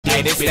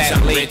Hey, this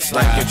that rich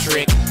like a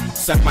trick.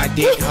 Suck my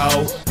dick,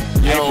 hoe.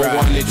 You don't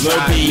wanna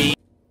try me.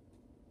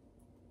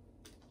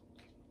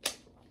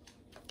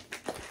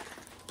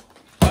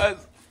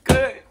 What's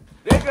good,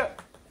 nigga?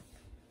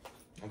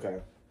 Okay.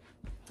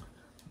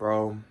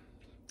 Bro,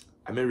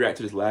 I made a react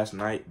to this last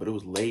night, but it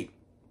was late.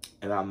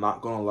 And I'm not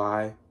gonna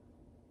lie.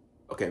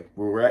 Okay,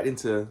 we're reacting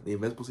to the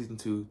Invincible Season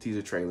 2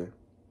 teaser trailer.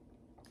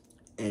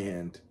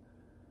 And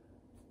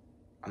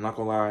I'm not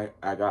gonna lie,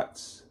 I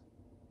got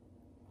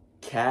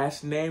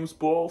cast names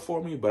spoiled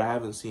for me, but I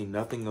haven't seen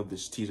nothing of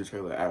this teaser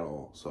trailer at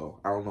all. So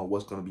I don't know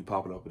what's gonna be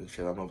popping up in this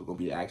trailer. I don't know if it's gonna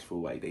be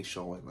actual, like, they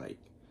showing, like,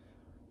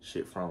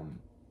 shit from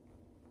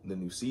the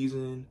new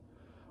season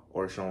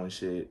or showing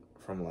shit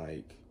from,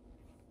 like,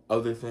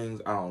 other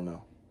things. I don't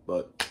know.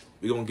 But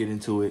we're gonna get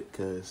into it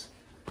because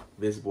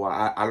Invincible,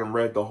 I done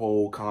read the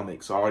whole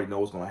comic, so I already know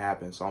what's gonna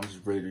happen. So I'm just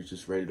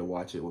ready to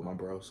watch it with my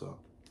bro. So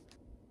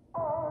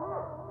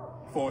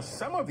for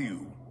some of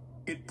you,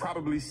 it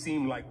probably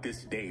seemed like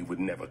this day would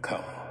never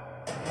come.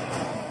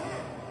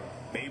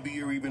 Maybe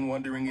you're even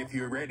wondering if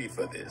you're ready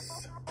for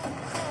this.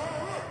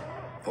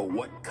 For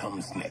what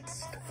comes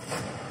next.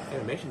 the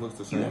animation looks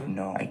the same. You have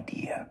no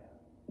idea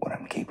what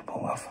I'm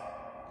capable of.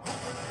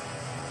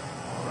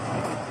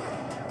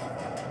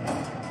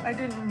 I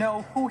didn't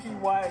know who he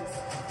was.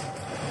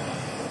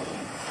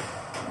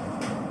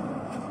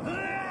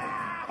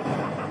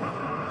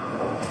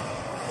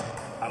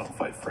 I don't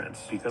fight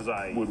friends because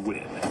I would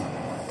win.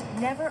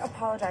 Never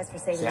apologize for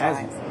saving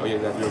Jazzy. lives. Oh yeah,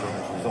 that's your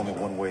There's only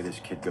one way this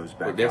kid goes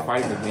back. Wait, they're out,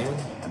 fighting again?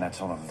 and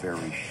that's on a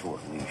very short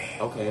leash.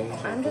 Okay.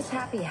 I'm just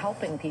happy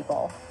helping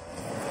people.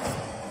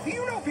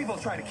 You know people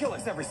try to kill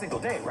us every single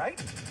day,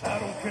 right? I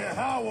don't care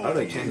how How do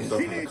they change stuff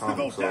in the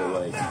comics?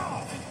 So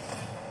like,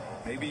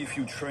 Maybe if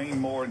you trained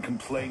more and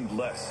complained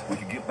less, we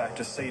could get back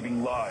to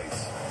saving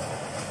lives.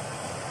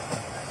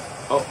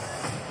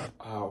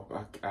 oh,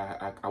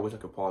 I wish I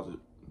could pause it,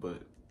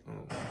 but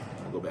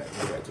I'll go back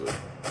to it.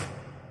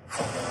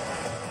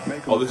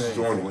 Oh, this is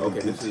Jordan. Okay,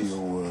 this is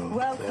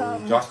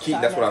Welcome, Josh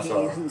Keaton. That's what I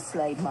saw. who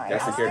slayed my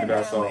That's the character that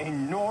I saw. A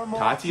normal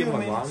Tati and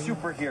human Milani.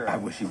 superhero. I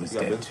wish he was You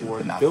got dead Ben too, Ford.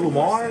 but not Phil for your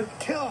Lamar. sake.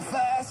 Kill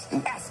fast,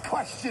 ask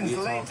questions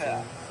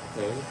later.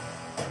 Okay.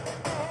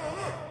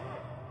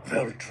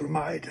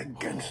 Viltrumite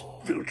against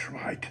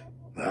Viltrumite.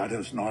 That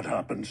has not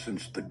happened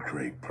since the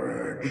Great We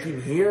Purge.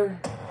 can hear.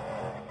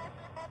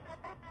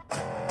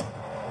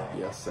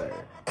 Yes, sir.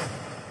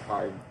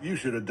 You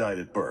should have died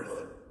at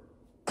birth.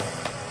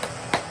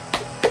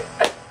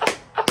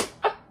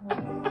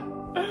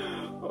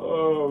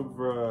 Oh,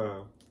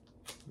 bro.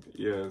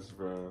 Yes,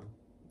 bro.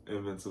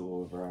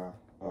 Invincible, bro.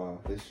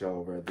 This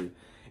show, bro.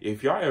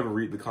 If y'all ever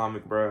read the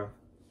comic, bro,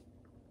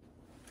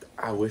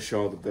 I wish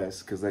y'all the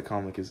best because that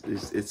comic is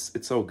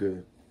it's so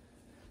good.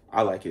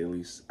 I like it at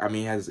least. I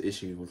mean, it has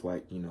issues with,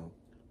 like, you know,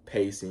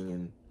 pacing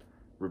and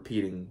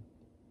repeating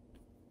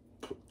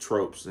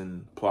tropes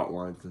and plot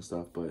lines and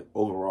stuff, but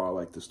overall, I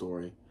like the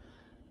story.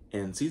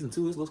 And season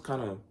 2, this looks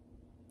kind of,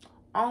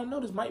 I don't know.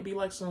 This might be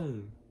like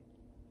some.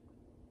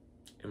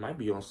 It might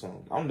be on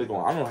some. I don't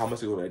know how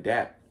much they're gonna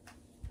adapt.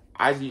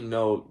 I just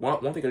know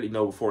one thing I didn't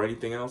know before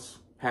anything else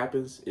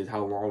happens is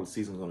how long the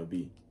season's gonna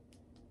be.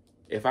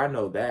 If I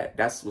know that,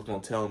 that's what's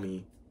gonna tell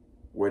me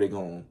where they're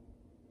gonna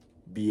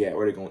be at,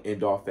 where they're gonna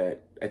end off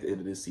at the end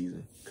of this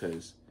season.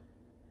 Because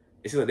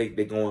it seems like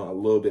they're going a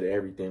little bit of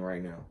everything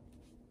right now,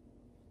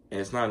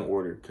 and it's not in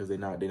order because they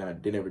never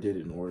did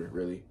it in order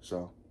really.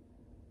 So,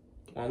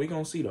 well, we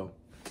gonna see though.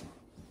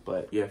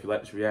 But yeah, if you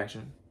like this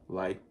reaction,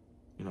 like,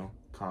 you know,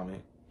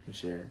 comment and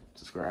share,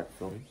 subscribe,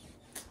 feel me.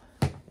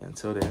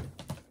 Until then,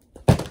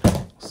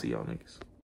 see y'all niggas.